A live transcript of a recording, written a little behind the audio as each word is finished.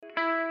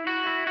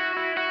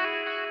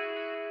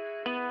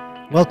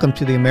Welcome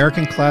to the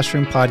American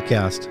Classroom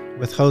Podcast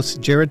with hosts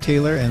Jared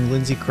Taylor and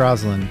Lindsay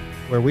Crosland,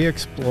 where we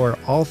explore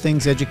all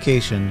things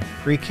education,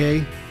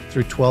 pre-K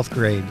through 12th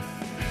grade.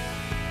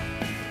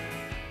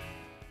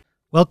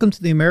 Welcome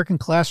to the American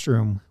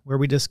Classroom, where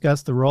we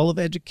discuss the role of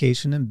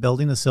education in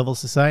building a civil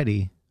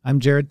society. I'm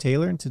Jared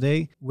Taylor, and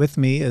today with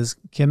me is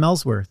Kim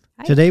Ellsworth.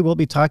 Hi. Today we'll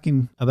be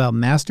talking about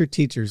master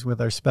teachers with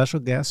our special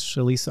guest,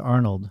 Shalisa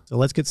Arnold. So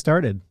let's get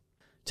started.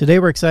 Today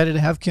we're excited to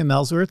have Kim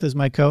Ellsworth as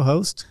my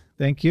co-host.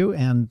 Thank you.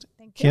 And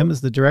Kim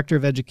is the Director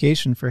of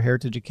Education for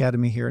Heritage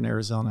Academy here in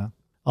Arizona.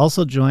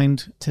 Also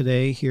joined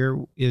today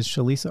here is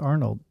Shalisa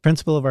Arnold,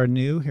 principal of our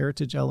new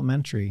Heritage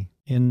Elementary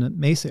in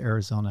Mesa,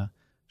 Arizona.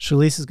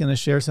 Shalisa is going to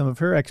share some of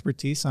her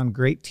expertise on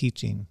great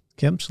teaching.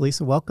 Kim,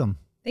 Shalisa, welcome.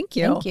 Thank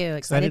you. Thank you.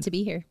 Excited to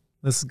be here.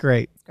 This is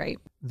great. Great.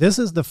 This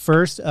is the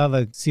first of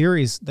a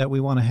series that we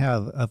want to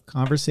have of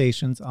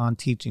conversations on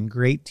teaching,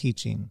 great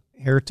teaching.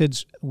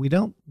 Heritage, we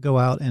don't go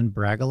out and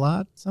brag a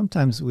lot.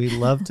 Sometimes we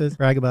love to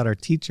brag about our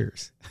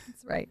teachers.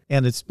 That's right.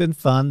 And it's been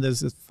fun.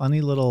 There's this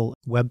funny little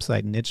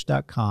website,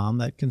 niche.com,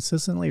 that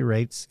consistently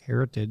rates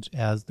Heritage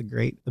as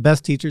the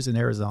best teachers in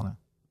Arizona,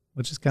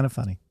 which is kind of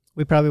funny.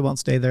 We probably won't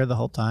stay there the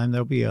whole time.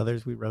 There'll be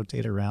others we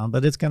rotate around,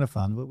 but it's kind of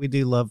fun. But we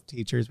do love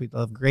teachers. We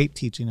love great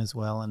teaching as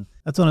well. And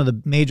that's one of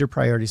the major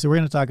priorities. So we're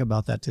going to talk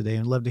about that today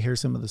and love to hear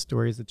some of the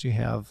stories that you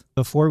have.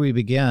 Before we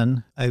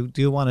begin, I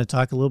do want to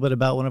talk a little bit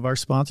about one of our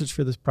sponsors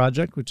for this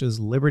project, which is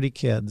Liberty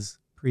Kids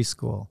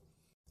Preschool.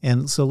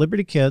 And so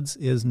Liberty Kids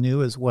is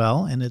new as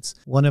well, and it's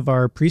one of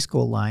our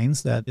preschool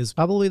lines that is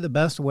probably the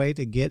best way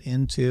to get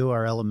into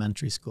our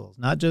elementary schools,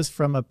 not just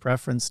from a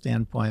preference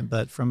standpoint,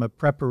 but from a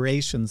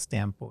preparation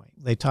standpoint.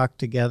 They talk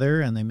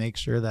together and they make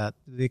sure that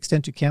to the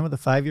extent you can with a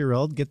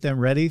 5-year-old, get them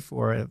ready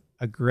for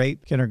a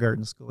great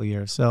kindergarten school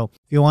year. So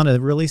if you want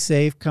a really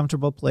safe,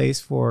 comfortable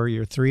place for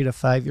your 3 to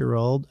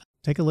 5-year-old,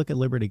 take a look at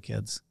Liberty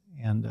Kids.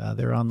 And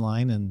they're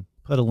online, and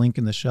put a link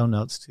in the show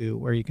notes to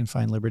where you can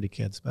find Liberty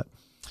Kids. But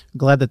I'm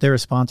glad that they're a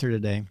sponsor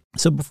today.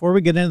 So before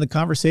we get into the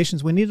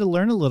conversations, we need to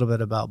learn a little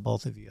bit about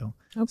both of you.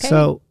 Okay.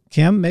 So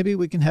Kim, maybe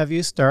we can have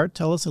you start.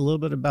 Tell us a little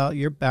bit about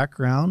your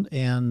background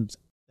and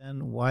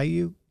why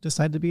you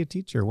decided to be a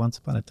teacher once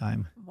upon a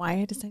time. Why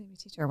I decided to be a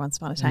teacher once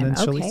upon a time. And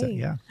then Okay. Shalisa,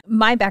 yeah.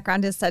 My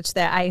background is such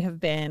that I have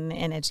been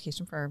in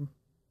education for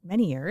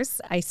many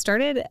years. I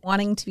started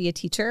wanting to be a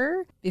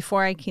teacher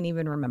before I can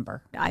even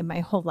remember.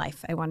 My whole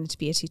life, I wanted to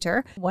be a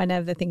teacher. One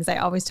of the things I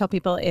always tell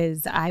people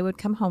is I would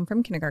come home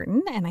from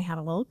kindergarten and I had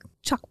a little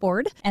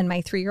chalkboard, and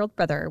my 3-year-old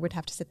brother would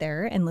have to sit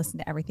there and listen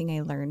to everything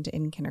I learned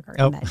in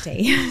kindergarten that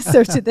day.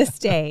 So to this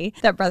day,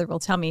 that brother will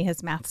tell me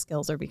his math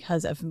skills are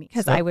because of me,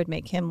 because I would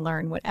make him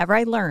learn whatever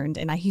I learned.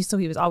 And he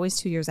was always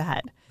 2 years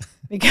ahead.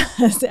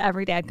 Because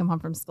every day I'd come home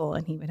from school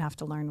and he would have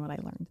to learn what I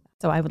learned.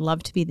 So I would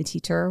love to be the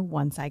teacher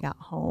once I got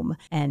home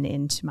and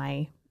into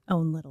my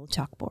own little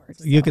chalkboard.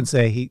 So You can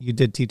say you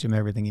did teach him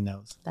everything he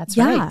knows. That's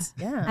right.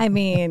 Yeah. I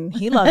mean,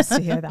 he loves to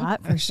hear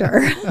that for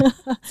sure.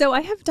 So I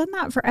have done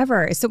that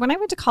forever. So when I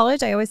went to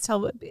college, I always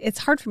tell, it's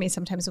hard for me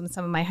sometimes when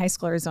some of my high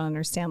schoolers don't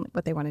understand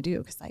what they want to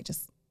do,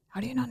 because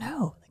how do you not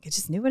know? I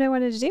just knew what I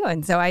wanted to do.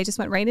 And so I just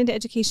went right into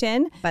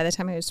education. By the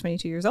time I was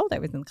 22 years old, I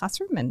was in the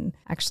classroom and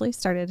actually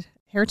started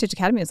Heritage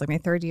Academy. It was like my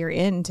 3rd year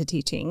into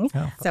teaching.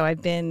 Oh. So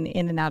I've been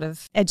in and out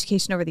of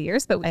education over the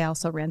years, but I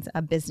also ran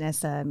a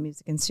business, a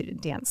music and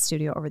dance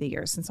studio over the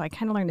years. And so I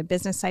kind of learned the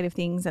business side of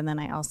things. And then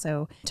I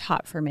also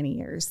taught for many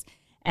years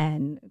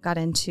and got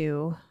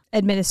into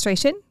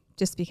administration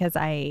just because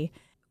I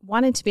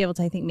wanted to be able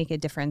to, I think, make a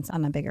difference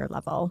on a bigger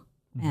level.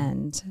 Mm-hmm.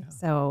 And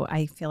so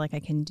I feel like I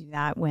can do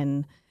that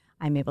when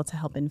I'm able to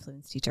help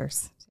influence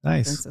teachers.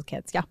 Nice. Influence with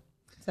kids. Yeah.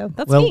 So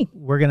that's me. me.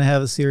 We're going to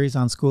have a series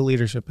on school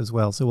leadership as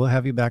well. So we'll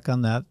have you back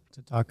on that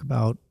to talk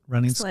about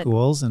running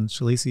schools. And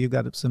Shalisa, you've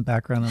got some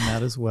background on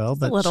that as well.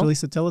 But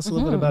Shalisa, tell us a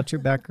little bit about your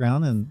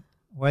background and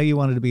why you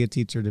wanted to be a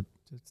teacher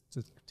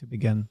to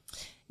begin.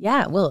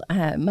 Yeah, well,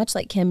 much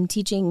like Kim,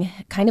 teaching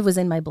kind of was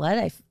in my blood.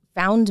 I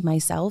found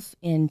myself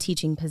in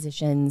teaching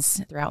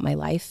positions throughout my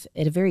life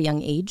at a very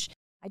young age.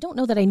 I don't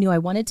know that I knew I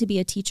wanted to be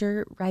a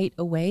teacher right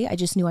away. I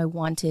just knew I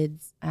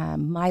wanted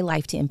my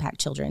life to impact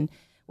children,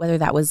 whether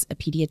that was a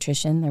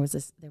pediatrician.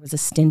 There was a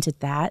stint at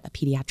that. A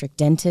pediatric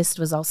dentist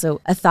was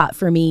also a thought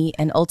for me.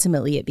 And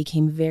ultimately, it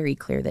became very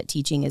clear that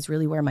teaching is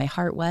really where my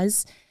heart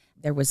was.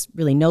 There was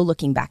really no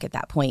looking back at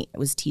that point. I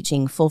was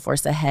teaching full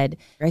force ahead.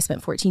 I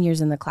spent 14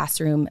 years in the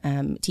classroom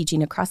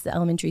teaching across the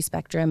elementary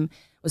spectrum.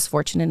 Was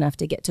fortunate enough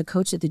to get to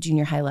coach at the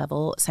junior high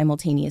level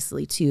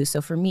simultaneously too.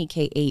 So for me,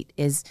 K-8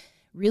 is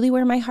really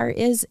where my heart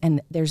is,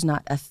 and there's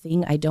not a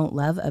thing I don't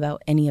love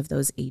about any of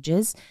those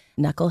ages,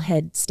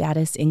 knucklehead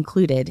status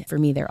included. For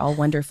me, they're all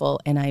wonderful,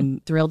 and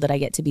I'm thrilled that I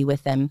get to be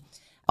with them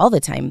all the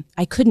time.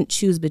 I couldn't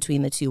choose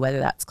between the two, whether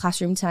that's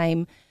classroom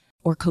time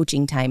or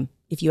coaching time.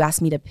 If you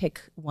asked me to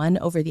pick one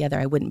over the other,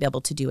 I wouldn't be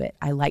able to do it.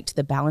 I liked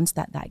the balance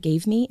that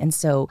gave me. And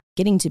so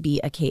getting to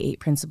be a K-8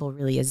 principal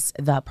really is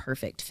the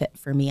perfect fit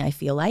for me, I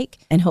feel like.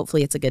 And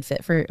hopefully it's a good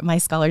fit for my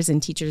scholars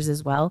and teachers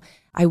as well.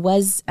 I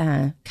was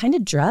kind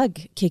of drug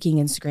kicking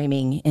and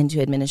screaming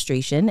into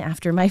administration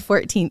after my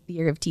 14th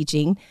year of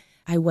teaching.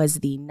 I was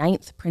the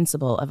 9th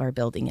principal of our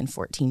building in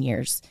 14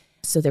 years.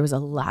 So there was a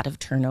lot of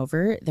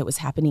turnover that was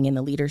happening in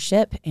the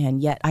leadership,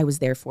 and yet I was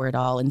there for it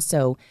all. And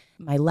so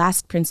my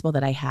last principal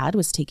that I had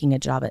was taking a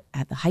job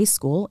at the high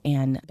school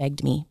and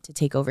begged me to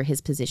take over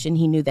his position.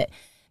 He knew that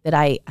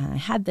I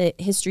had the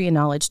history and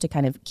knowledge to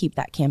kind of keep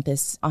that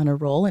campus on a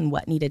roll and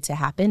what needed to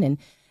happen. And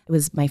it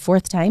was my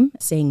 4th time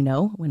saying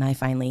no when I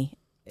finally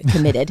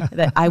committed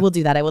that I will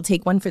do that. I will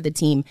take one for the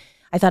team.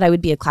 I thought I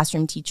would be a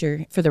classroom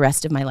teacher for the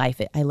rest of my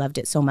life. I loved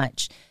it so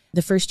much.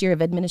 The first year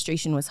of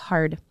administration was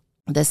hard.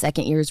 The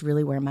second year is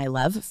really where my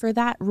love for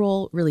that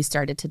role really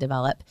started to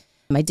develop.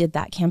 I did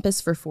that campus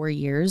for 4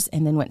 years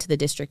and then went to the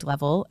district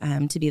level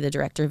to be the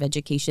director of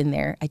education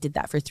there. I did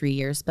that for 3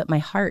 years, but my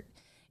heart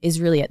is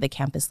really at the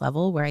campus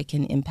level where I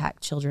can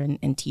impact children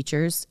and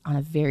teachers on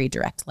a very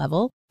direct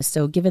level.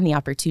 So given the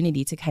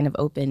opportunity to kind of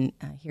open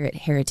here at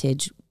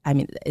Heritage, I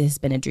mean, it has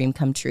been a dream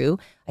come true.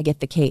 I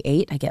get the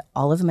K-8, I get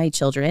all of my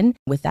children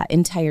with that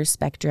entire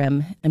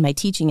spectrum, and my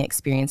teaching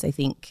experience, I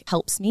think,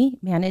 helps me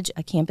manage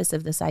a campus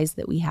of the size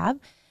that we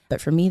have.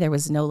 But for me, there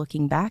was no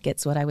looking back.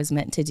 It's what I was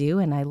meant to do,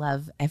 and I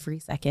love every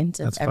second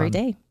of every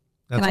day.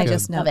 Can I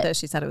just note that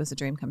she said it was a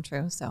dream come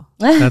true? So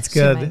that's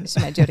good. She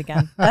might do it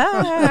again.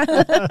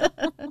 I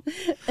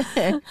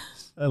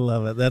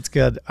love it. That's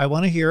good. I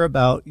want to hear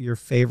about your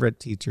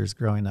favorite teachers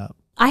growing up.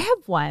 I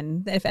have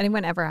one. If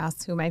anyone ever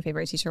asks who my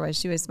favorite teacher was,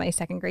 she was my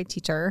 2nd grade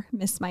teacher,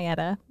 Miss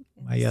Mayetta,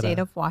 in the state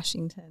of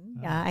Washington.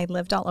 Oh. Yeah, I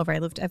lived all over.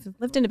 I've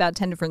lived in about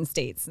 10 different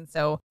states. And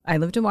so I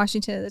lived in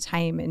Washington at the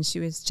time, and she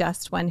was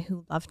just one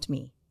who loved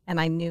me. And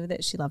I knew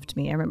that she loved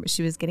me. I remember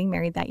she was getting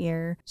married that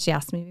year. She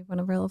asked me to be one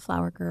of her little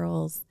flower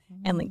girls.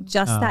 And like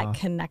just that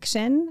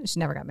connection, she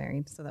never got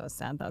married. So that was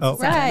sad. That was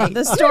sad about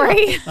the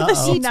story.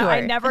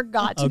 I never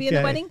got to be in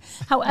the wedding.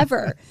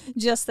 However,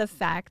 just the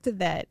fact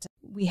that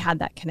we had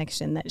that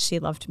connection, that she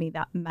loved me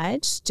that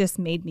much, just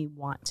made me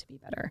want to be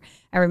better.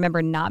 I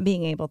remember not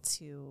being able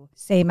to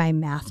say my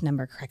math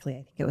number correctly.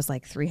 I think it was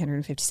like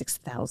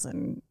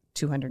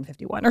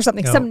 356,251 or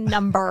something, some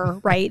number,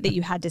 right, that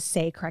you had to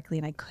say correctly,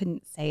 and I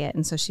couldn't say it.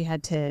 And so she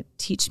had to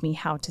teach me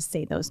how to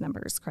say those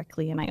numbers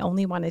correctly. And I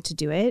only wanted to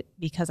do it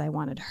because I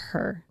wanted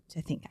her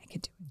to think I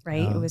could do it,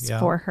 right? It was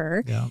for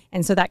her. Yeah.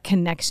 And so that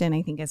connection,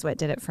 I think, is what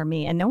did it for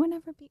me. And no one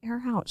ever beat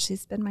her out.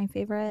 She's been my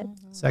favorite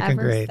second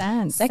grade.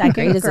 Since. Second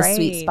grade is a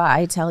sweet spot,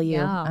 I tell you.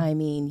 Yeah. I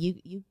mean,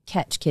 you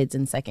catch kids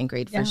in 2nd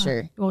grade for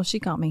sure. Well, she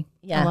got me.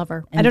 Yeah. I love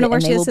her. And I don't know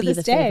where she is to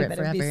this day, but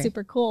forever. it'd be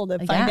super cool to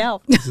find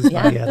out. This is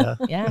yeah.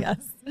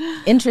 Yes.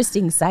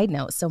 Interesting side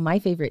note. So my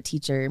favorite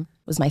teacher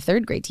was my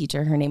 3rd grade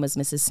teacher. Her name was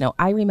Mrs. Snow.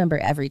 I remember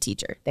every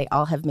teacher. They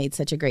all have made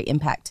such a great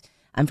impact.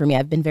 For me,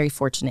 I've been very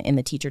fortunate in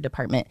the teacher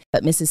department,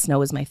 but Mrs. Snow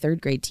was my 3rd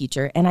grade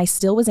teacher, and I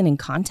still wasn't in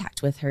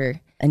contact with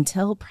her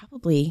until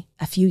probably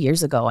a few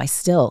years ago. I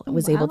still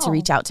was able to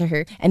reach out to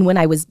her. And when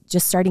I was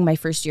just starting my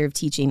first year of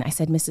teaching, I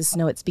said, Mrs.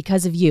 Snow, it's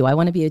because of you. I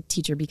want to be a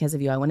teacher because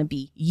of you. I want to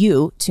be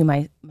you to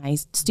my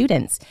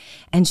students.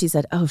 And she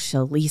said, oh,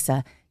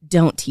 Shalisa,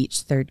 don't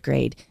teach 3rd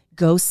grade.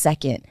 Go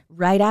 2nd.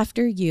 Right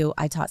after you,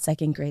 I taught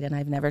 2nd grade, and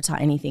I've never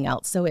taught anything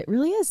else. So it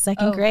really is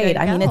 2nd grade.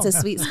 I mean, it's a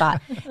sweet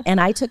spot.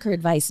 And I took her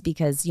advice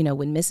because, you know,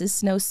 when Mrs.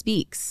 Snow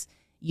speaks,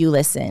 you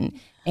listen.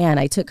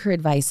 And I took her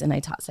advice and I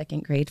taught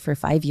 2nd grade for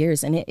 5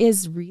 years. And it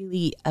is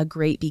really a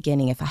great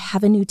beginning. If I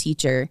have a new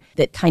teacher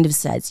that kind of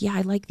says, yeah,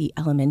 I like the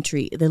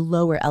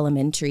lower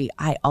elementary,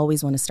 I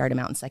always want to start them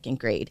out in 2nd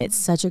grade. It's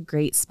such a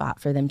great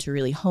spot for them to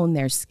really hone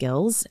their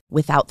skills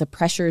without the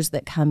pressures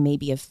that come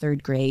maybe of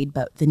 3rd grade,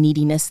 but the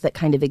neediness that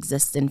kind of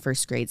exists in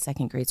 1st grade.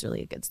 2nd grade's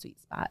really a good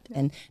sweet spot.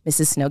 And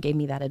Mrs. Snow gave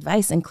me that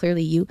advice. And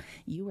clearly you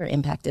were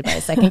impacted by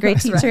a 2nd grade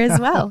teacher as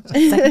well.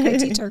 2nd grade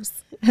teachers.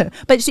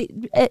 But she,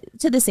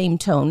 to the same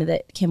tone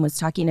that Kim was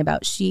talking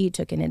about, she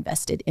took an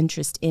invested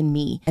interest in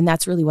me. And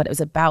that's really what it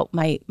was about.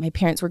 My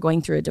parents were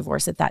going through a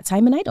divorce at that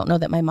time. And I don't know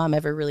that my mom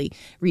ever really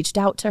reached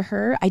out to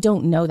her. I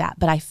don't know that.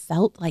 But I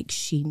felt like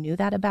she knew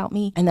that about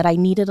me and that I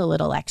needed a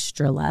little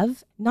extra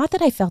love. Not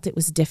that I felt it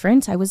was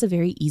different. I was a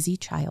very easy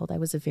child. I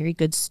was a very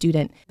good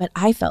student. But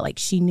I felt like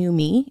she knew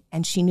me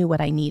and she knew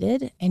what I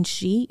needed. And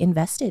she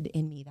invested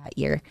in me that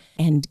year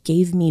and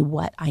gave me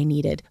what I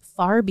needed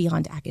far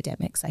beyond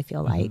academics, I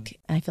feel like.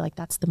 And I feel like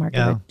that's the mark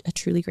of a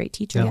truly great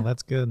teacher. Yeah,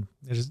 that's good.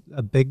 There's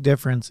a big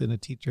difference in a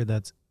teacher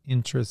that's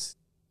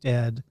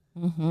interested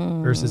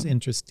versus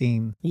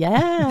interesting.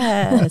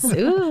 Yes.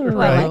 Ooh,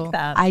 right. I like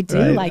that. I do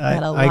like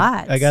that a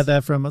lot. I got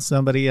that from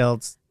somebody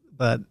else,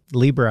 but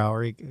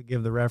Lieberauer, he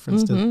give the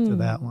reference to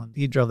that one.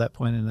 He drove that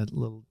point in a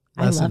little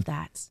lesson. I love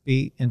that.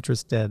 Be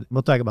interested.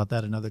 We'll talk about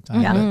that another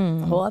time.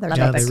 Yeah, a whole other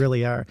topic. Yeah, they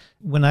really are.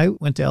 When I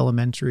went to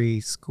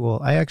elementary school,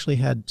 I actually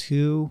had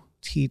 2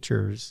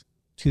 teachers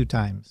 2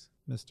 times,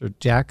 Mr.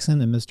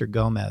 Jackson and Mr.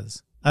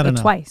 Gomez. I don't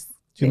know. Twice.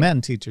 2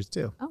 men teachers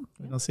too. Oh,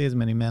 we don't see as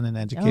many men in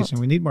education.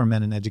 We need more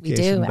men in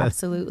education. We do,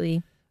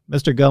 absolutely.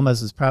 Mr.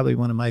 Gomez is probably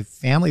one of my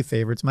family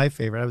favorites, my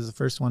favorite. I was the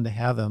first one to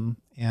have him,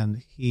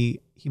 and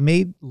he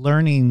made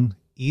learning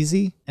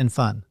easy and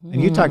fun.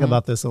 And you talk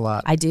about this a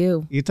lot. I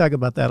do. You talk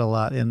about that a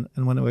lot. And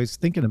when I was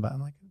thinking about it,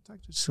 I'm like, I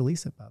talked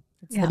Shalisa about?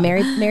 It's the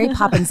Mary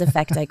Poppins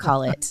effect, I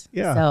call it.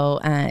 Yeah. So,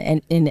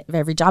 and in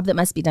every job that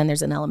must be done,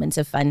 there's an element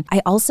of fun.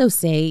 I also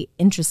say,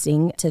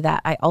 interesting to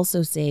that, I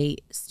also say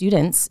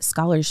students,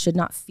 scholars should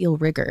not feel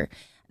rigor.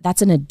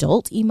 That's an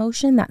adult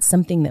emotion. That's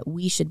something that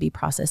we should be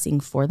processing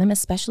for them,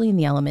 especially in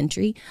the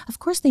elementary. Of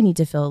course, they need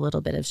to feel a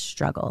little bit of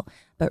struggle,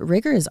 but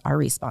rigor is our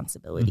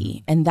responsibility.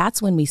 Mm-hmm. And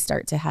that's when we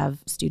start to have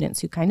students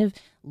who kind of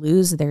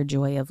lose their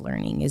joy of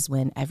learning, is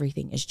when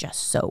everything is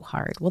just so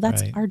hard. Well,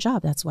 that's our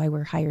job. That's why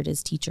we're hired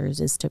as teachers,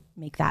 is to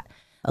make that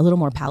a little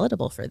more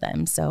palatable for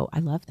them. So I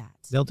love that.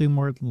 They'll do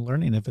more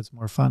learning if it's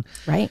more fun.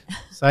 Right.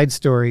 Side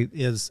story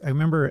is, I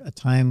remember a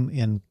time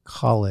in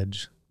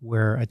college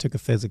where I took a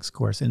physics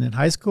course. And in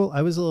high school,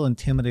 I was a little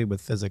intimidated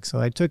with physics. So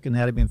I took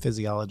anatomy and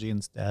physiology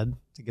instead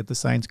to get the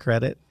science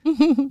credit.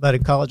 But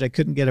in college, I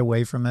couldn't get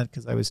away from it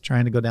because I was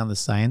trying to go down the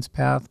science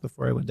path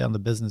before I went down the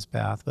business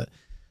path. But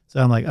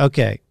so I'm like,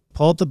 okay,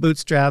 pull up the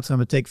bootstraps. I'm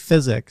going to take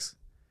physics.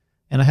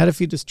 And I had a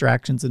few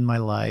distractions in my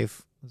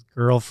life. This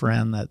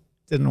girlfriend that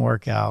didn't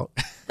work out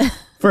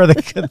for the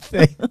good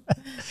thing.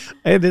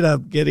 I ended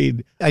up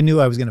I knew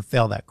I was going to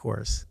fail that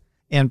course.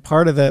 And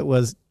part of it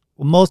was,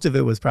 well, most of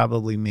it was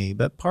probably me,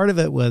 but part of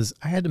it was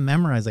I had to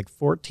memorize like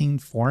 14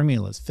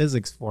 formulas,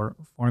 physics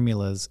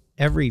formulas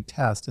every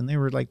test. And they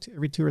were like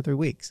every 2 or 3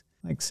 weeks,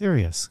 like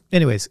serious.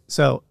 Anyways,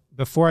 so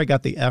before I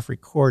got the F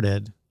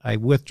recorded, I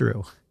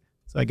withdrew.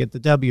 So I get the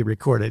W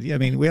recorded. I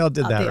mean, we all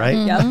did that, right?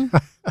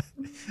 Yep.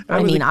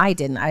 I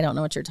didn't. I don't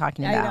know what you're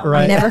talking about.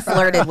 Right. I never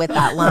flirted with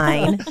that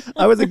line.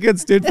 I was a good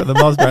student for the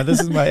most part.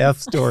 This is my F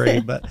story,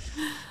 but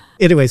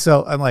anyway,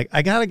 so I'm like,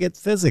 I got to get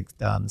physics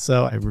done.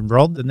 So I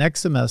enrolled the next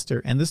semester,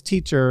 and this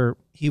teacher,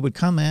 he would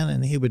come in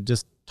and he would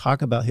just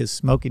talk about his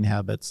smoking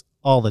habits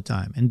all the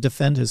time and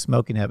defend his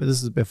smoking habit.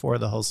 This is before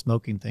the whole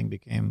smoking thing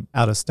became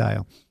out of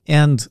style.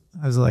 And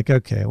I was like,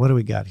 okay, what do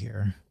we got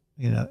here?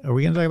 Are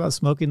we going to talk about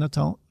smoking?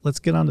 Let's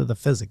get on to the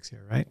physics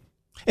here, right?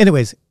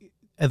 Anyways,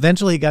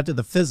 eventually he got to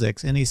the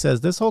physics, and he says,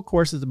 this whole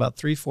course is about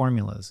 3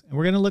 formulas, and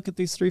we're going to look at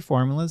these 3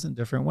 formulas in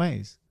different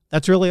ways.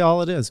 That's really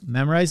all it is.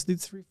 Memorize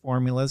these 3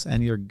 formulas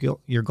and you're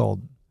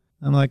golden.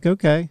 I'm like,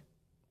 okay.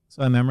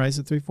 So I memorized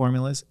the 3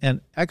 formulas.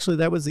 And actually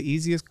that was the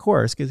easiest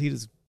course because he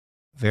was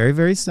very,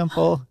 very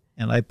simple.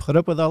 And I put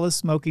up with all his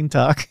smoking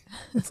talk.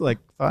 It's like,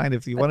 fine,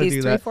 if you want to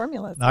do that,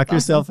 formulas, knock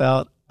yourself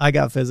out. I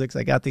got physics.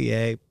 I got the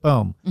A.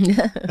 Boom.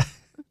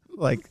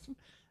 Like,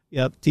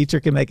 yep,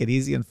 teacher can make it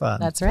easy and fun.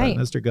 That's right.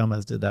 So Mr.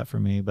 Gomez did that for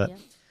me. But,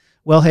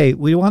 well, hey,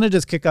 we want to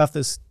just kick off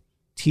this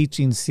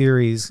teaching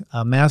series,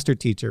 master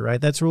teacher,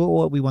 right? That's really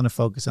what we want to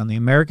focus on. The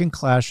American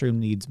classroom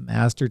needs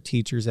master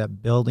teachers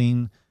at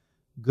building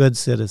good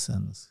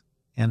citizens.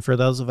 And for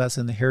those of us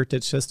in the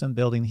heritage system,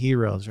 building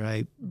heroes,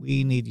 right?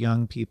 We need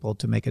young people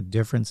to make a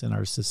difference in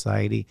our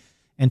society.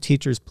 And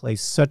teachers play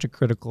such a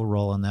critical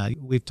role in that.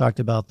 We've talked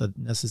about the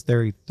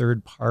necessary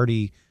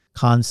third-party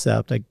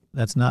concept.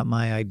 That's not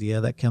my idea.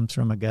 That comes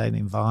from a guy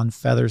named Von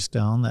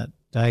Featherstone that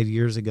died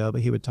years ago,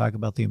 but he would talk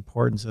about the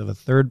importance of a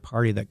third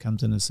party that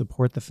comes in to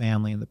support the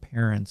family and the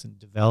parents in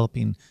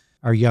developing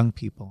our young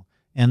people.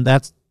 And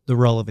that's the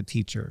role of a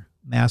teacher,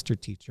 master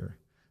teacher.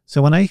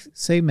 So when I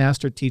say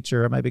master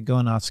teacher, I might be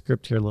going off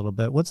script here a little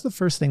bit. What's the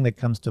first thing that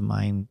comes to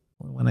mind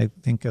when you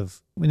think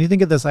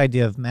of this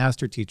idea of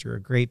master teacher, a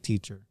great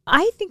teacher?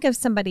 I think of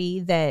somebody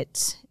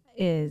that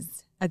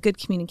is a good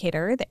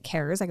communicator, that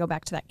cares. I go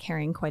back to that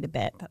caring quite a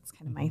bit. That's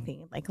kind of my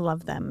thing. Like,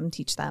 love them,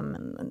 teach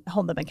them, and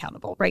hold them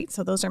accountable, right?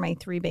 So those are my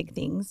 3 big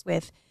things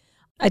with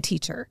a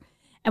teacher.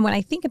 And when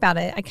I think about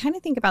it, I kind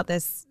of think about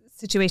this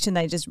situation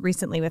that I just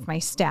recently with my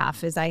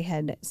staff is I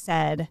had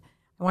said,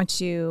 I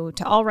want you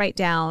to all write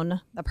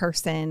down the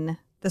person,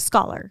 the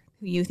scholar,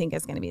 who you think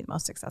is going to be the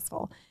most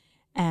successful.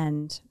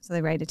 And so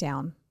they write it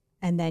down.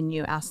 And then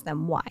you ask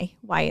them why.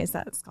 Why is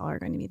that scholar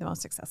going to be the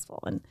most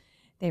successful? And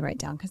they write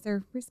down because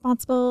they're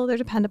responsible, they're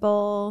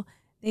dependable,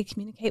 they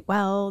communicate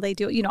well, they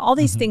do, all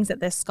these things that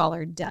this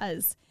scholar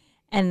does.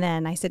 And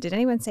then I said, did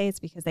anyone say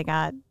it's because they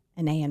got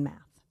an A in math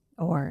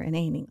or an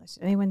A in English?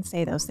 Did anyone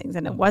say those things?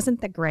 And it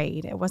wasn't the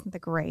grade. It wasn't the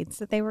grades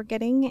that they were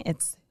getting.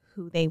 It's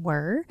who they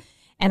were.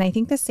 And I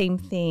think the same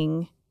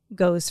thing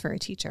goes for a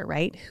teacher,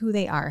 right? Who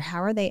they are.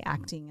 How are they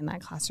acting in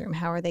that classroom?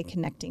 How are they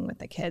connecting with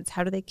the kids?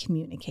 How do they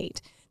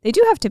communicate? They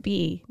do have to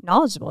be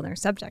knowledgeable in their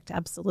subject,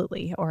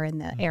 absolutely, or in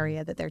the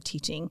area that they're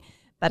teaching.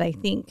 But I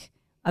think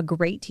a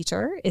great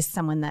teacher is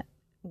someone that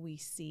we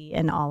see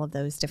in all of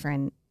those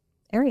different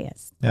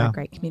areas. They're a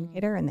great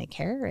communicator and they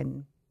care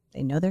and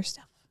they know their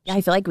stuff. Yeah,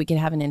 I feel like we could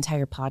have an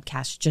entire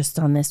podcast just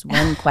on this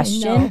one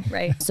question. I know,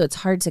 right. So it's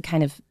hard to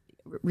kind of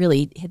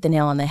really hit the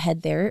nail on the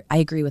head there. I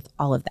agree with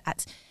all of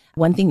that.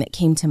 One thing that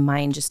came to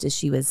mind just as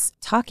she was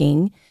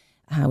talking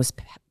was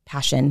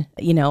passion.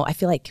 I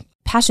feel like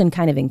Passion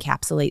kind of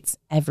encapsulates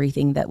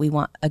everything that we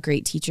want a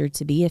great teacher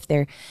to be. If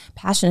they're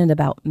passionate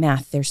about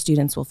math, their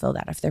students will feel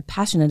that. If they're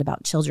passionate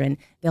about children,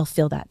 they'll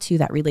feel that too.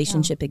 That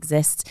relationship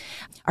exists.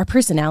 Our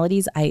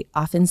personalities, I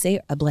often say,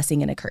 a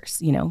blessing and a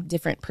curse,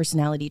 different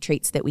personality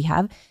traits that we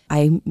have.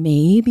 I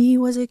maybe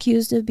was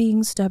accused of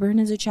being stubborn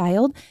as a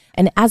child.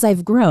 And as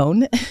I've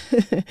grown,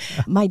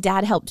 my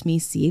dad helped me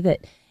see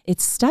that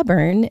it's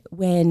stubborn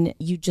when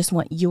you just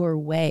want your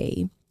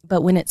way.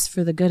 But when it's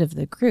for the good of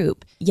the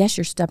group, yes,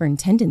 your stubborn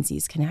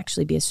tendencies can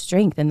actually be a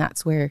strength. And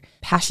that's where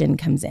passion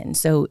comes in.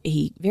 So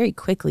he very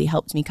quickly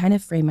helped me kind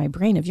of frame my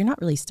brain of, you're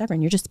not really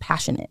stubborn, you're just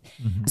passionate.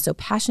 Mm-hmm. So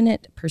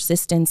passionate,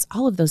 persistence,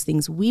 all of those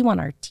things. We want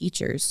our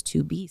teachers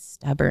to be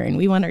stubborn.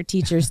 We want our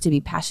teachers to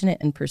be passionate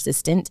and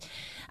persistent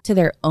to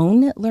their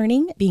own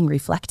learning, being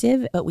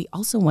reflective. But we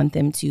also want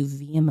them to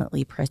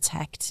vehemently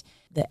protect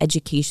the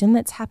education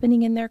that's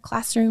happening in their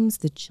classrooms,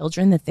 the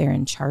children that they're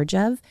in charge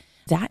of.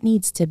 That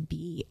needs to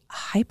be a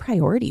high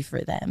priority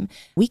for them.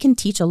 We can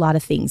teach a lot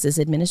of things. As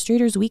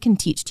administrators, we can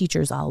teach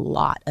teachers a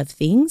lot of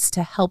things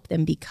to help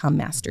them become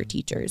master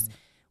teachers.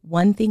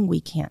 One thing we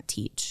can't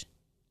teach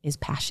is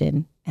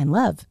passion and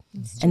love.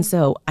 And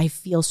so I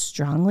feel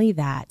strongly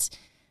that,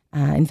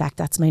 in fact,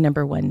 that's my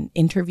number one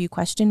interview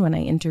question when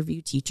I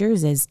interview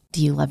teachers is,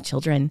 do you love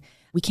children?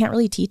 We can't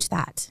really teach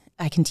that.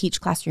 I can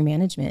teach classroom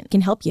management. I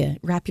can help you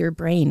wrap your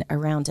brain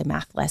around a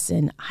math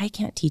lesson. I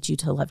can't teach you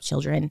to love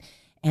children.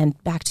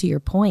 And back to your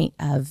point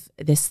of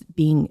this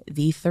being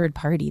the third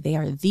party, they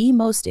are the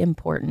most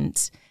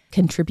important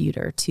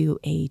contributor to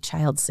a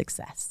child's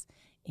success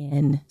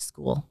in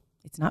school.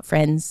 It's not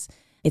friends.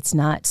 It's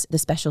not the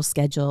special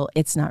schedule.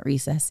 It's not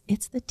recess.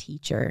 It's the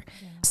teacher.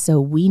 Yeah. So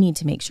we need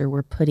to make sure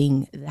we're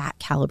putting that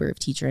caliber of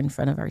teacher in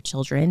front of our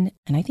children.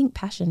 And I think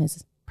passion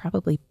is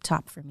probably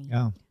top for me.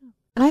 Yeah.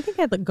 And I think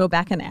I'd go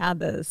back and add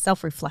the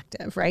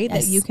self-reflective, right?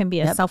 Yes. That you can be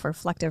a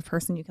self-reflective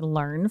person. You can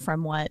learn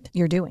from what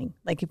you're doing.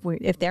 Like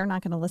if they're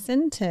not going to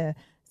listen to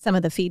some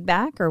of the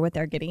feedback or what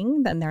they're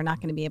getting, then they're not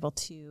going to be able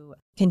to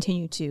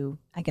continue to,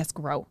 I guess,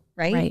 grow,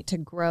 right? To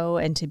grow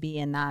and to be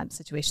in that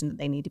situation that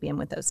they need to be in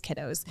with those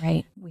kiddos.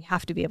 Right. We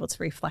have to be able to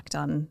reflect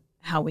on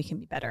how we can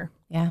be better.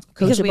 Yeah.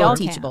 Because we all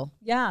teachable.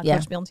 Can. Yeah.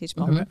 Coachable and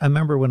teachable. Mm-hmm. I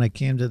remember when I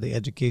came to the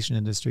education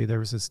industry, there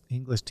was this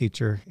English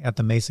teacher at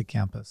the Mesa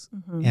campus,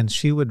 and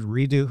she would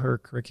redo her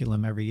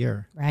curriculum every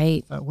year.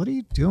 Right. I thought, what are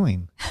you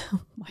doing?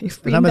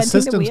 And I'm a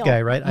systems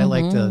guy, right? I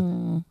like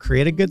to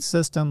create a good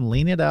system,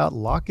 lean it out,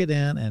 lock it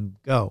in,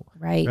 and go.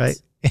 Right.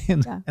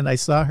 And I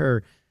saw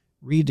her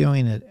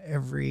redoing it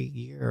every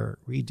year,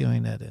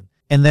 redoing it.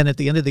 And then at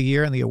the end of the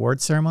year in the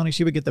award ceremony,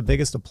 she would get the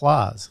biggest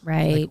applause.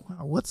 Right. Like,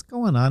 wow, what's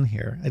going on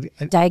here?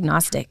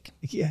 Diagnostic.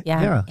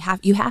 Yeah.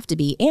 You have to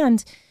be.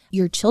 And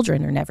your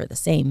children are never the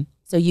same.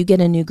 So you get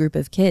a new group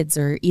of kids,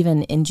 or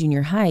even in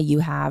junior high,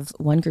 you have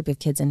one group of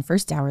kids in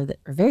first hour that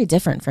are very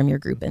different from your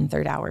group in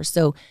third hour.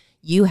 So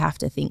you have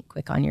to think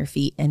quick on your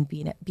feet and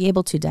be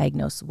able to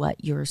diagnose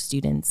what your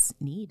students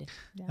need.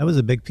 Yeah. That was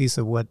a big piece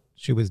of what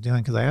she was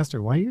doing, because I asked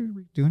her, why are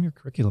you doing your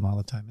curriculum all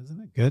the time? Isn't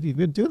it good? You've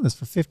been doing this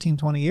for 15,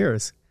 20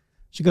 years.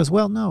 She goes,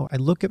 well, no, I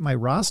look at my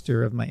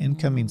roster of my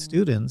incoming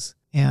students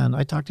and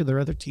I talk to their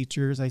other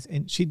teachers.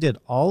 And she did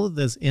all of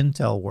this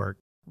intel work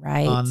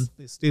on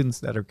the students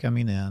that are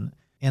coming in.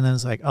 And then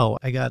it's like, oh,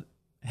 I got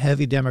a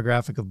heavy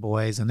demographic of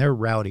boys and they're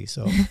rowdy.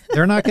 So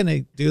they're not going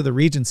to do the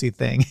Regency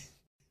thing.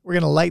 We're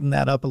going to lighten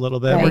that up a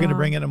little bit. Right. We're going to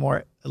bring in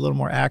a little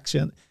more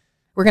action.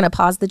 We're going to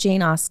pause the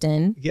Jane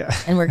Austen, yeah,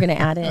 and we're going to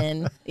add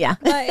in,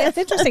 It's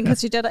interesting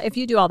because if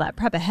you do all that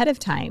prep ahead of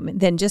time,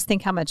 then just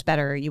think how much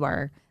better you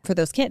are for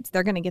those kids.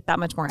 They're going to get that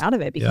much more out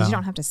of it because you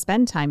don't have to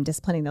spend time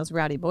disciplining those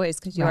rowdy boys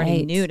because you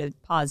already knew to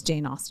pause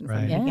Jane Austen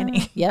from the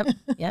beginning. Yep.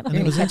 And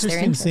it was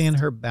interesting seeing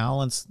her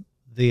balance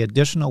the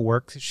additional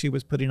work she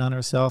was putting on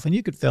herself. And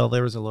you could feel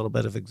there was a little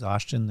bit of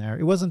exhaustion there.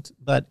 It wasn't,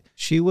 but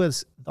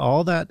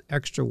all that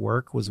extra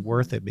work was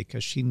worth it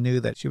because she knew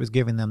that she was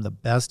giving them the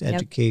best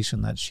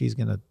education that she's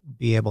going to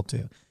be able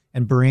to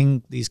and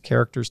bring these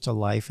characters to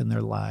life in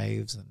their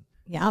lives.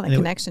 The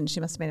connection she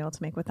must have been able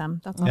to make with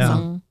them. That's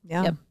awesome.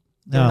 Yeah. Yep.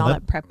 Doing all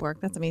that prep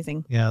work. That's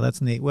amazing. Yeah,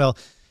 that's neat. Well,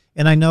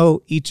 and I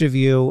know each of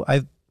you,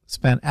 I've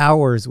spent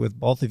hours with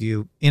both of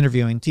you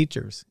interviewing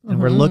teachers,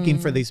 and we're looking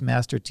for these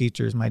master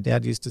teachers. My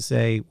dad used to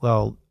say,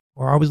 well,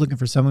 we're always looking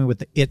for someone with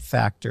the it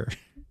factor.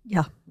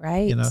 Yeah,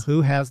 right.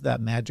 Who has that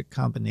magic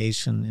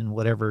combination in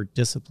whatever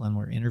discipline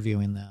we're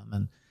interviewing them.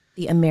 And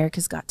the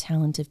America's Got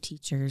Talent of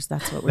teachers.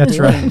 That's what we're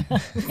doing.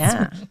 Right.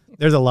 Yeah.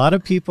 There's a lot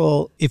of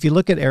people. If you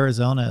look at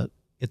Arizona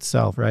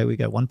itself, right, we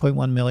got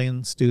 1.1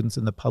 million students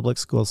in the public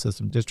school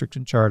system, district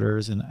and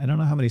charters, and I don't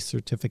know how many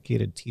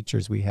certificated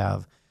teachers we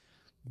have,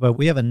 but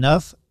we have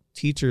enough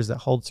teachers that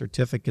hold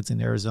certificates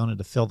in Arizona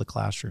to fill the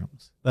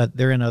classrooms, but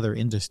they're in other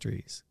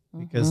industries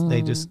because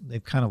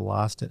they've kind of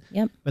lost it.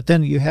 Yep. But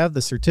then you have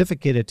the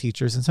certificated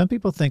teachers, and some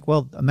people think,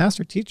 well, a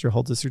master teacher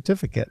holds a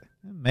certificate.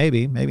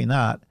 Maybe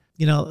not.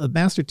 A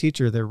master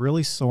teacher, they're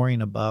really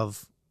soaring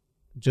above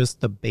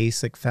just the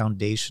basic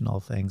foundational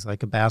things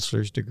like a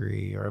bachelor's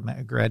degree or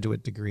a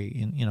graduate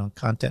degree.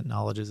 Content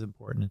knowledge is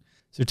important,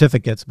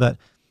 certificates, but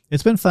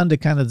It's been fun to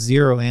kind of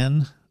zero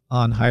in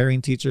on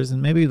hiring teachers,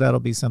 and maybe that'll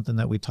be something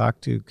that we talk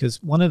to,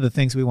 because one of the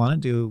things we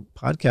want to do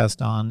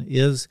podcast on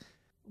is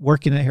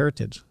working at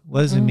Heritage.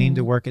 What does it mean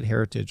to work at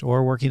Heritage,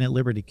 or working at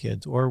Liberty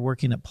Kids, or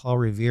working at Paul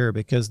Revere?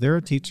 Because there are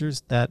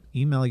teachers that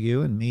email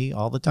you and me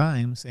all the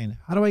time saying,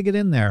 how do I get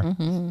in there?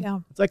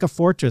 Yeah. It's like a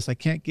fortress. I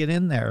can't get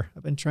in there.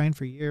 I've been trying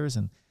for years,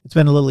 and it's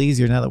been a little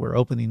easier now that we're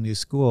opening new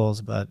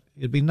schools, but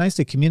it'd be nice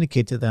to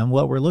communicate to them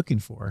what we're looking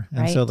for.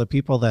 And so the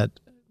people that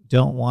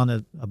don't want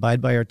to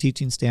abide by our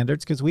teaching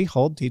standards, because we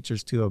hold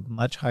teachers to a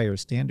much higher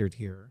standard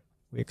here.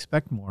 We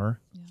expect more.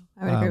 Yeah,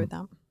 I would agree with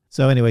that.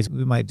 So anyways,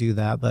 we might do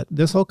that. But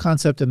this whole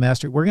concept of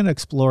master, we're going to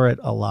explore it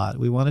a lot.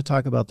 We want to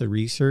talk about the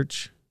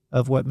research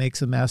of what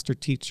makes a master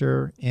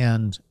teacher.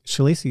 And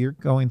Shalisa, you're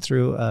going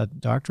through a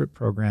doctorate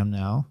program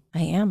now. I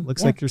am.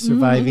 Looks like you're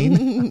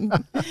surviving.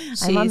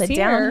 I'm on the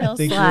downhill I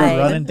think slide. you're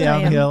running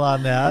downhill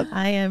on that.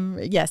 I am,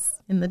 yes,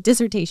 in the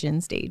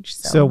dissertation stage.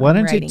 So why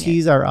don't you writing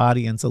tease our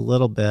audience a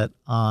little bit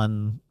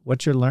on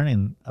what you're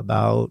learning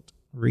about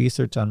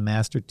research on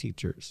master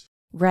teachers?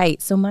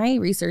 Right. So my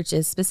research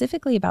is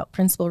specifically about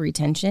principal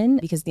retention,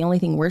 because the only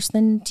thing worse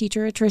than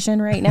teacher attrition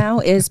right now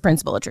is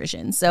principal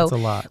attrition. So That's a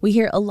lot. we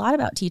hear a lot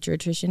about teacher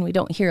attrition. We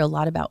don't hear a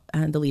lot about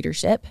the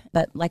leadership.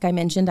 But like I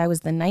mentioned, I was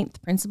the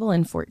 9th principal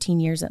in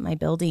 14 years at my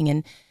building.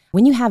 And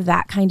when you have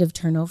that kind of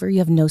turnover, you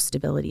have no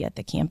stability at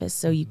the campus.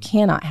 So you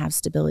cannot have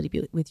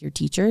stability with your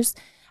teachers.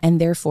 And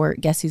therefore,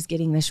 guess who's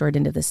getting the short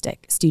end of the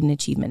stick? Student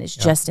achievement is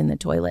just in the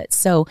toilet.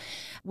 So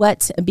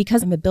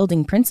because I'm a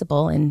building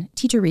principal and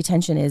teacher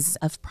retention is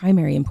of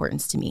primary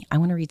importance to me, I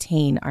want to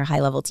retain our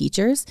high-level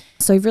teachers.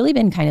 So I've really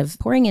been kind of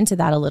pouring into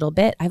that a little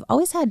bit. I've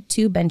always had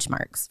 2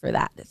 benchmarks for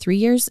that, 3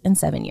 years and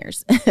 7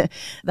 years.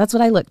 That's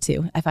what I look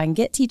to. If I can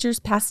get teachers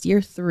past year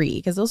 3,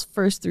 because those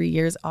first 3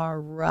 years are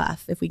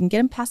rough. If we can get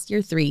them past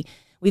year 3,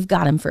 we've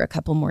got them for a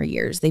couple more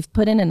years. They've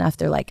put in enough.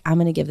 They're like, I'm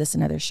going to give this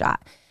another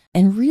shot.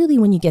 And really,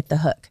 when you get the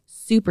hook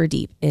super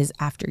deep is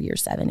after year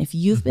 7. If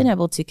you've been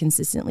able to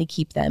consistently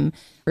keep them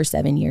for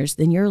 7 years,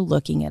 then you're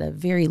looking at a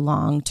very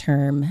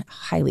long-term,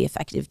 highly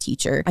effective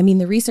teacher. I mean,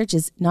 the research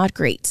is not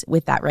great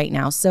with that right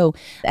now. So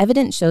the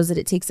evidence shows that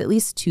it takes at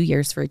least 2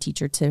 years for a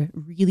teacher to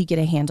really get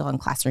a handle on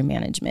classroom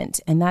management.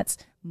 And that's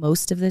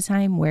most of the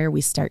time where we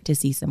start to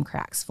see some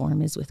cracks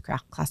form is with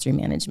classroom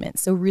management.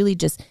 So really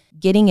just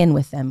getting in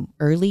with them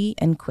early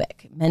and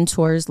quick,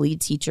 mentors,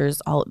 lead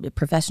teachers, all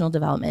professional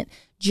development,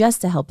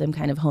 just to help them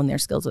kind of hone their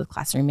skills with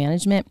classroom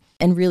management.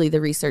 And really the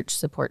research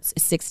supports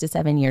 6 to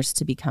 7 years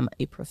to become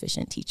a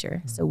proficient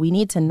teacher. So we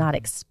need to not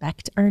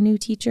expect our new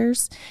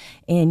teachers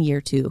in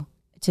year 2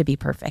 to be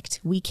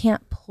perfect. We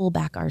can't pull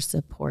back our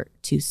support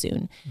too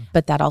soon,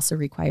 but that also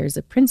requires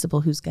a principal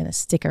who's going to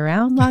stick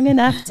around long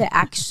enough to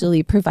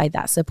actually provide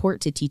that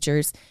support to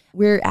teachers.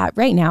 We're at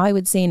right now, I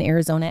would say in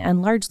Arizona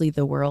and largely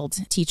the world,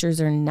 teachers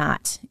are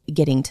not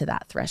getting to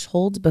that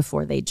threshold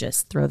before they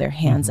just throw their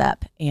hands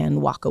up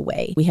and walk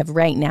away. We have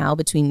right now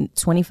between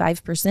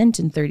 25%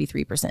 and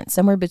 33%,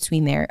 somewhere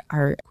between there,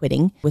 are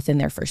quitting within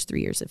their first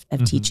 3 years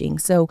of teaching.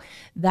 So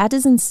that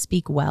doesn't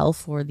speak well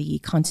for the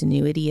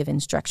continuity of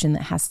instruction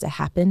that has to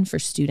happen for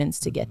students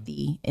to get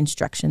the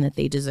instruction that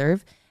they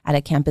deserve at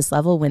a campus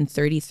level, when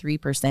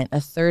 33%, a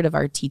third of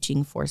our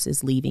teaching force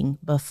is leaving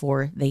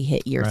before they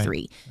hit year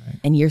 3. Right.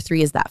 And year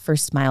 3 is that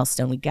first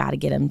milestone. We got to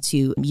get them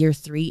to year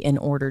 3 in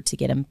order to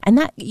get them. And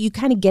that you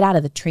kind of get out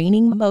of the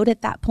training mode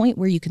at that point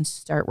where you can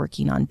start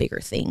working on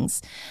bigger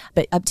things.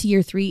 But up to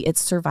year 3,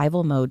 it's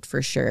survival mode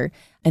for sure.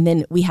 And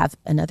then we have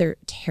another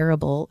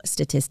terrible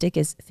statistic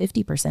is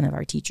 50% of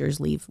our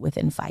teachers leave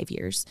within 5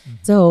 years.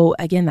 So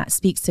again, that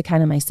speaks to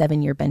kind of my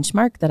 7-year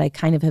benchmark that I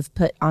kind of have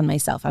put on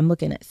myself. I'm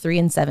looking at 3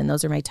 and 7.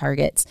 Those are my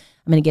targets.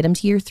 I'm going to get them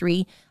to year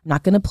 3. I'm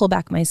not going to pull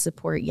back my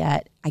support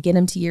yet. I get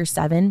them to year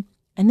 7.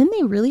 And then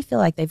they really feel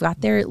like they've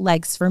got their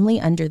legs firmly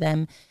under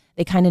them.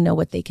 They kind of know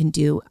what they can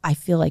do. I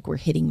feel like we're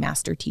hitting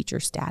master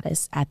teacher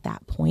status at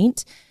that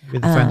point. Maybe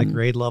they find the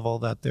grade level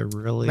that they're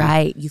really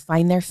right. You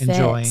find their fit.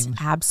 Enjoying.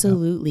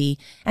 Absolutely. Yep.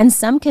 And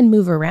some can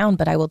move around,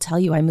 but I will tell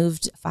you, I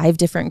moved 5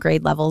 different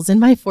grade levels in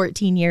my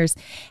 14 years.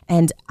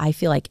 And I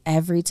feel like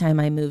every time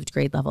I moved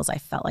grade levels, I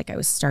felt like I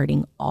was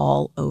starting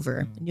all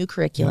over. New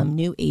curriculum,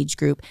 new age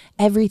group,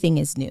 everything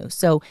is new.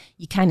 So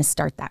you kind of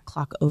start that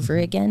clock over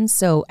again.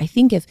 So I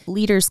think if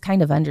leaders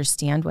kind of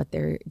understand what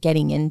they're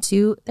getting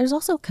into, there's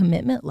also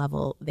commitment level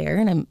there.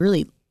 And I'm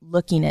really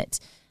looking at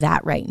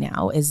that right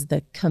now is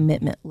the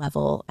commitment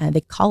level and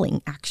the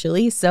calling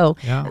actually. So,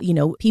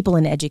 people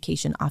in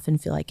education often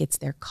feel like it's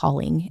their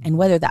calling, and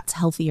whether that's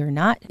healthy or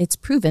not, it's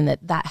proven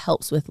that that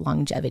helps with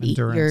longevity.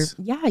 Endurance.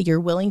 You're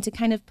willing to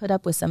kind of put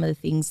up with some of the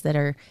things that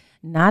are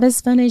not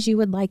as fun as you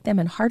would like them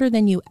and harder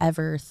than you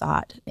ever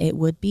thought it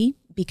would be,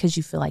 because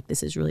you feel like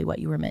this is really what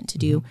you were meant to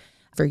do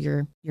for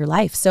your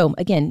life. So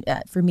again,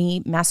 for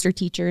me, master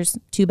teachers,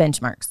 2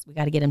 benchmarks. We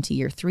got to get them to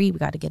year 3. We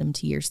got to get them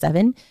to year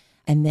 7.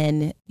 And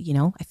then,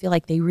 I feel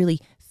like they really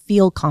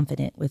feel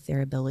confident with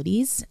their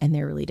abilities, and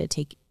they're ready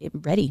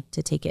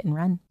to take it and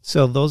run.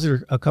 So those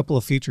are a couple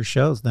of future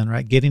shows then,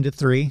 right? Getting to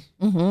 3,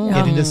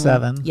 getting to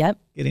 7,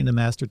 getting to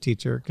master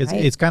teacher, because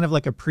it's kind of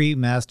like a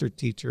pre-master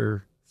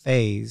teacher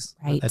phase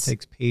that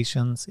takes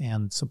patience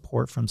and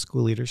support from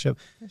school leadership.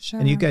 For sure.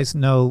 And you guys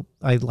know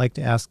I'd like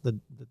to ask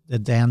the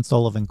Dan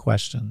Sullivan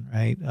question,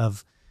 right?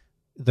 Of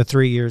the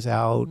 3 years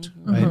out,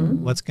 right?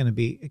 What's going to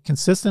be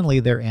consistently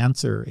their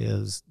answer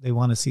is they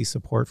want to see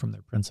support from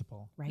their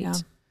principal. Right. Yeah.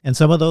 And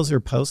some of those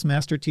are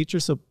post-master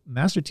teachers. So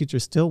master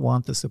teachers still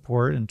want the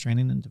support and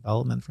training and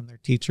development from their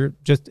teacher,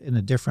 just in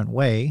a different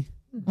way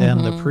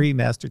than the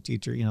pre-master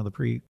teacher, the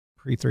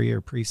pre-3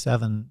 or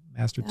pre-7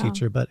 master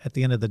teacher. But at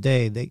the end of the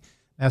day,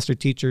 master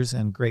teachers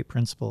and great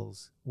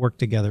principals work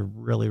together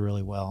really,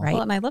 really well. Right.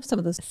 Well, and I love some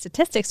of those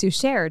statistics you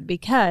shared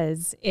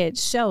because it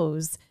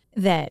shows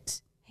that,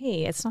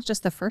 hey, it's not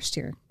just the first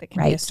year that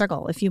can be a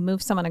struggle. If you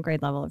move someone a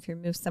grade level, if you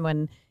move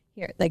someone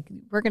here, like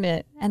we're going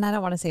to, and I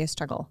don't want to say a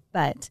struggle,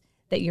 but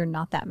that you're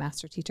not that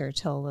master teacher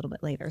till a little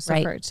bit later.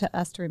 So for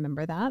us to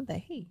remember that,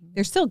 hey,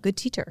 they're still a good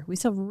teacher. We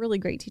still have really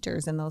great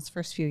teachers in those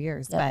first few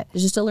years. But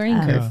there's just a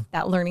learning curve.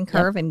 That learning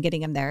curve and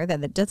getting them there,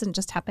 that doesn't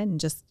just happen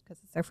just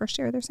because it's their first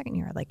year or their second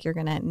year. Like you're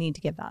going to need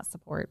to give that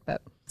support.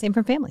 But same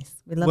from families.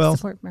 We love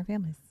support from our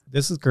families.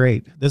 This is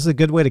great. This is a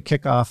good way to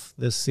kick off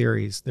this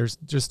series. There's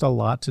just a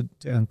lot to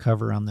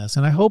uncover on this.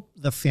 And I hope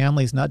the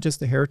families, not just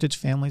the heritage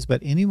families,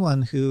 but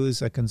anyone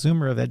who's a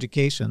consumer of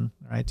education,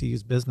 right, to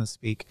use business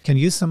speak, can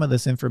use some of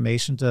this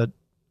information to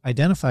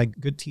identify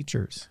good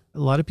teachers. A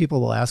lot of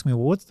people will ask me,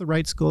 well, what's the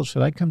right school?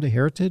 Should I come to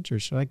Heritage or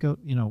should I go,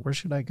 where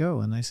should I go?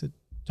 And I said,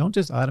 don't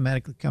just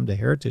automatically come to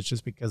Heritage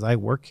just because I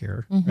work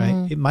here,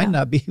 right? It might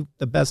not be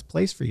the best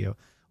place for you.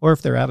 Or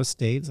if they're out of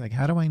state, it's like,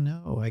 how do I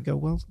know? I go,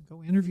 well,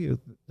 go interview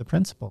the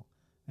principal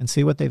and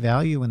see what they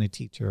value in a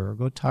teacher, or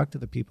go talk to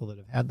the people that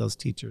have had those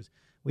teachers.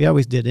 We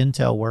always did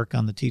intel work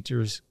on the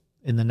teachers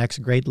in the next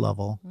grade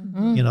level,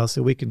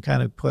 so we can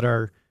kind of put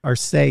our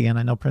say in.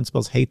 I know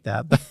principals hate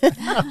that.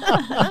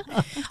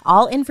 But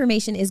all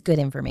information is good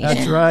information.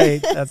 That's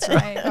right. That's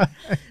right.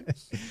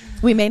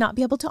 We may not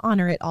be able to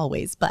honor it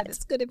always, but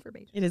it's good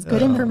information. It is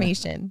good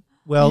information.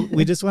 Well,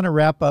 we just want to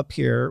wrap up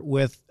here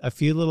with a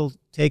few little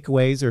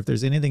takeaways, or if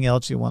there's anything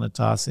else you want to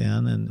toss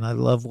in. And I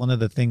love one of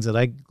the things that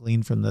I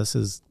gleaned from this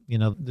is,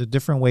 the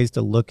different ways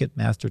to look at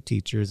master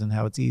teachers and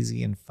how it's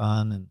easy and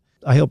fun. And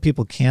I hope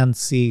people can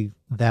see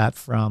that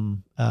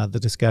from the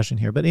discussion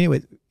here. But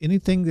anyway,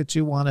 anything that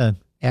you want to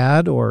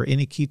add or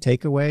any key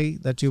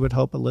takeaway that you would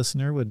hope a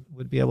listener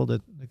would be able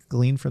to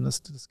glean from this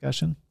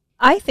discussion?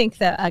 I think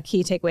that a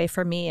key takeaway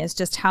for me is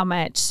just how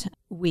much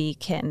we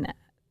can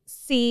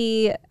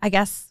see, I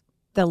guess,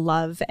 the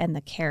love and the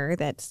care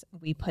that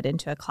we put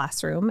into a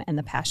classroom and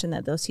the passion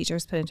that those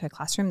teachers put into a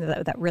classroom,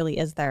 that really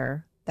is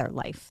their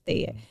life.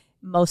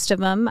 Most of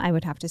them, I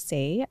would have to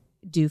say,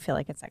 do feel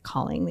like it's that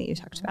calling that you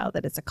talked about,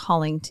 that it's a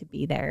calling to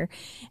be there.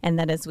 And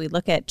that as we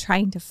look at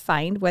trying to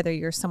find, whether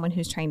you're someone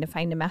who's trying to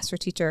find a master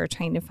teacher or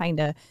trying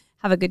to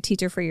have a good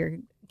teacher for your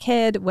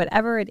kid,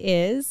 whatever it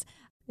is,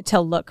 to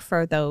look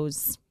for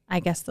those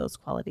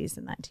qualities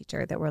in that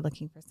teacher, that we're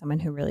looking for someone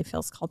who really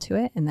feels called to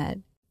it and that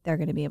they're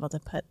going to be able to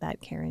put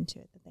that care into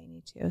it that they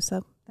need to.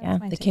 So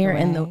that's the care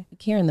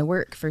and the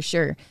work for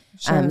sure.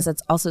 So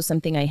that's also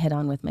something I hit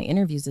on with my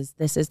interviews is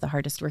this is the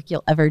hardest work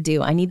you'll ever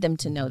do. I need them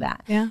to know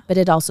that, but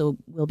it also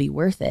will be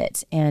worth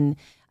it. And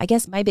I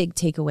guess my big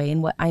takeaway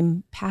and what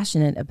I'm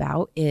passionate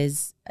about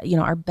is,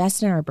 our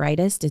best and our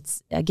brightest,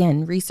 it's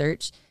again,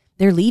 research,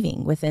 they're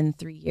leaving within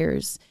 3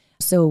 years.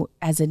 So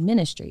as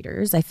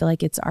administrators, I feel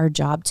like it's our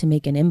job to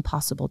make an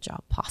impossible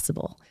job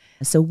possible.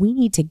 So we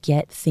need to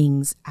get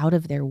things out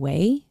of their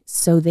way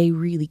so they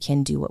really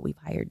can do what we've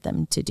hired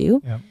them to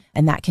do. Yep.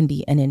 And that can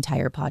be an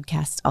entire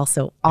podcast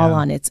also all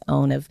on its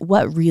own of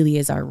what really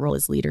is our role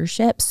as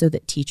leadership so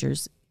that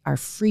teachers are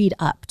freed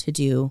up to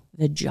do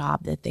the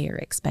job that they are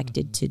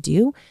expected to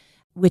do,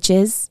 which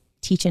is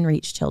teach and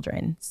reach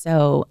children.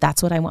 So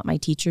that's what I want my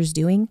teachers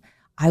doing.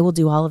 I will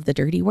do all of the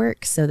dirty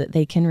work so that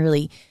they can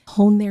really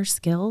hone their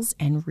skills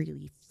and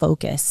really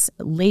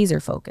laser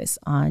focus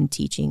on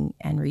teaching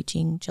and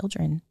reaching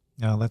children.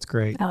 Oh, that's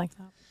great. I like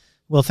that.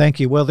 Well, thank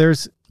you. Well,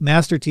 there's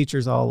master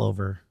teachers all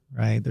over,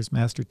 right? There's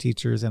master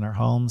teachers in our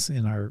homes,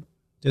 in our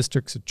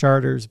districts,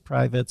 charters,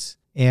 privates.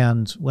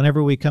 And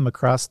whenever we come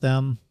across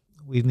them,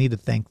 we need to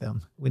thank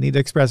them. We need to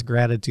express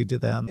gratitude to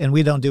them. And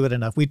we don't do it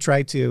enough. We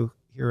try to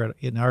here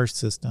in our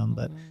system,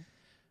 but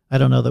I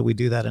don't know that we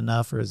do that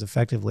enough or as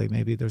effectively.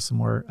 Maybe there's some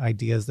more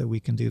ideas that we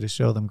can do to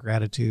show them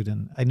gratitude.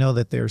 And I know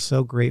that they're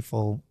so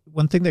grateful.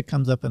 One thing that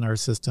comes up in our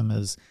system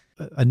is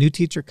a new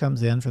teacher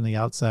comes in from the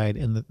outside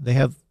and they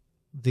have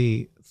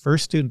the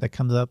first student that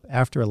comes up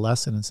after a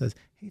lesson and says,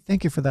 hey,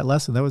 thank you for that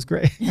lesson. That was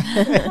great.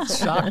 It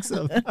shocks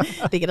them.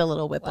 They get a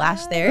little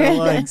whiplash there. They're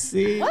like,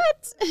 see,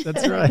 what?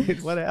 That's right.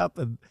 What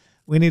happened?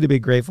 We need to be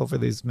grateful for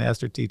these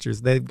master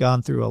teachers. They've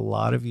gone through a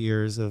lot of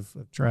years of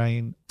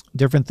trying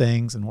different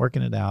things and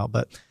working it out.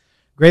 But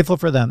grateful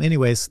for them.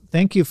 Anyways,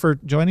 thank you for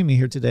joining me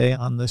here today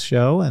on this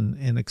show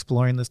and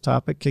exploring this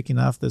topic, kicking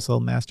off this whole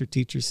Master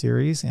Teacher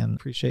series, and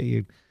appreciate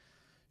you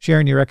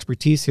sharing your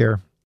expertise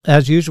here.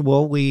 As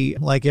usual, we,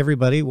 like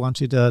everybody,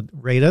 want you to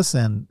rate us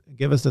and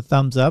give us a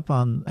thumbs up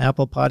on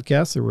Apple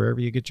Podcasts or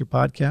wherever you get your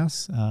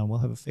podcasts. We'll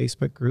have a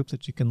Facebook group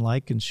that you can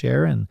like and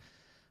share. And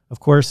of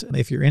course,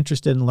 if you're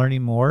interested in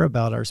learning more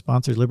about our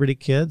sponsor, Liberty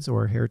Kids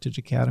or Heritage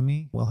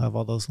Academy, we'll have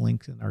all those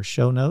links in our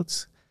show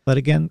notes. But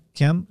again,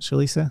 Kim,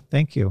 Shalisa,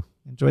 thank you.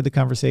 Enjoyed the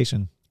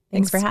conversation.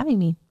 Thanks for having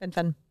me. Been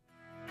fun.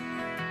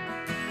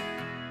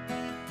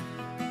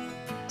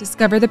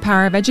 Discover the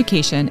power of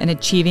education and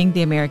achieving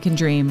the American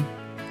dream.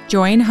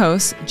 Join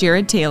hosts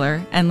Jared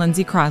Taylor and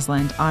Lindsay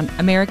Crosland on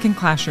American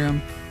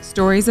Classroom,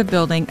 Stories of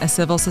Building a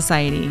Civil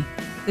Society,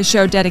 the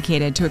show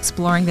dedicated to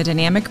exploring the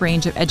dynamic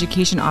range of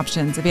education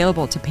options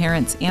available to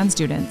parents and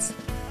students.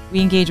 We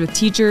engage with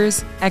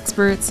teachers,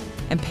 experts,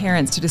 and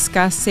parents to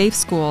discuss safe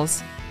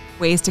schools,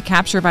 ways to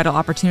capture vital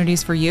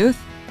opportunities for youth,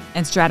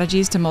 and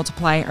strategies to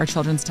multiply our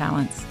children's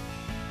talents.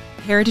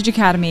 Heritage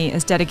Academy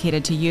is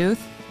dedicated to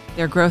youth,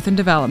 their growth and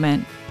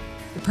development.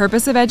 The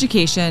purpose of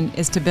education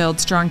is to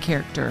build strong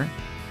character.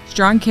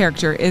 Strong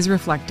character is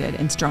reflected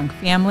in strong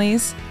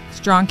families,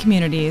 strong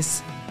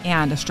communities,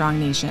 and a strong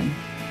nation.